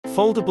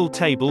Foldable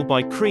Table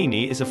by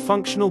Krini is a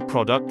functional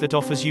product that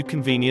offers you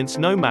convenience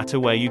no matter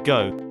where you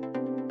go.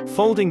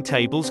 Folding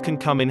tables can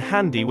come in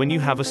handy when you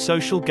have a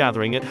social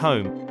gathering at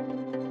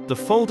home. The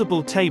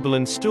foldable table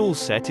and stool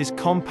set is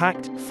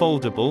compact,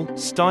 foldable,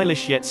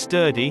 stylish yet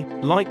sturdy,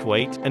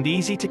 lightweight, and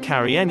easy to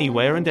carry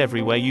anywhere and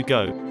everywhere you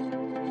go.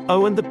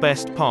 Oh, and the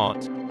best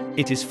part.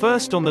 It is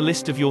first on the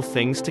list of your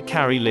things to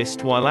carry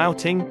list while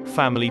outing,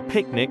 family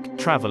picnic,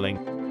 traveling.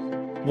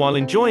 While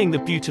enjoying the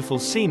beautiful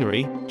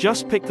scenery,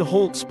 just pick the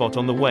halt spot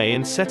on the way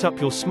and set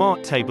up your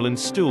smart table and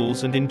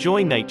stools and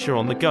enjoy nature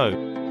on the go.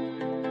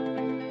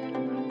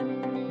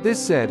 This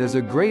set is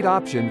a great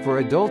option for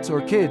adults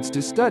or kids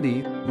to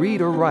study,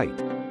 read or write.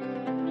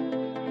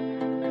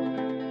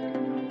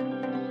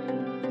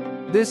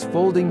 This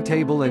folding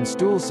table and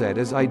stool set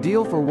is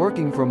ideal for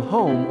working from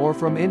home or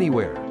from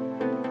anywhere.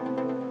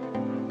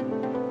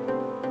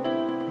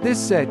 This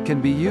set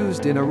can be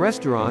used in a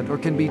restaurant or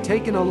can be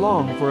taken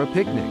along for a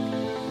picnic.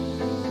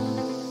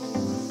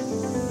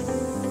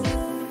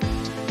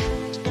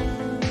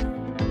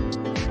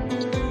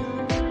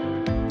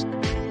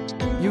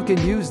 You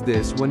can use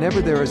this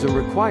whenever there is a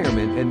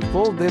requirement and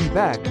fold them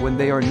back when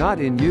they are not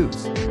in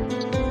use.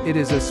 It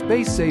is a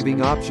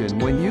space-saving option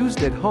when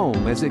used at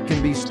home as it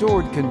can be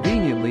stored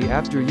conveniently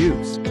after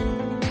use.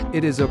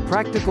 It is a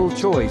practical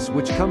choice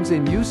which comes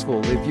in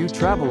useful if you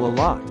travel a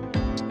lot.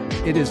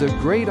 It is a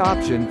great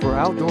option for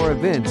outdoor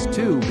events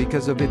too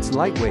because of its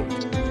lightweight.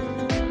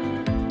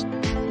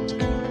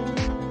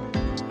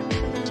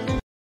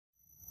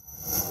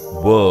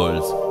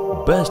 World's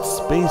best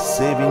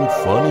space-saving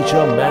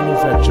furniture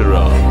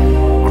manufacturer,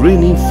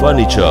 Krini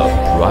Furniture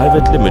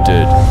Private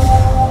Limited,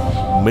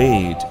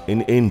 made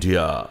in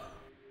India.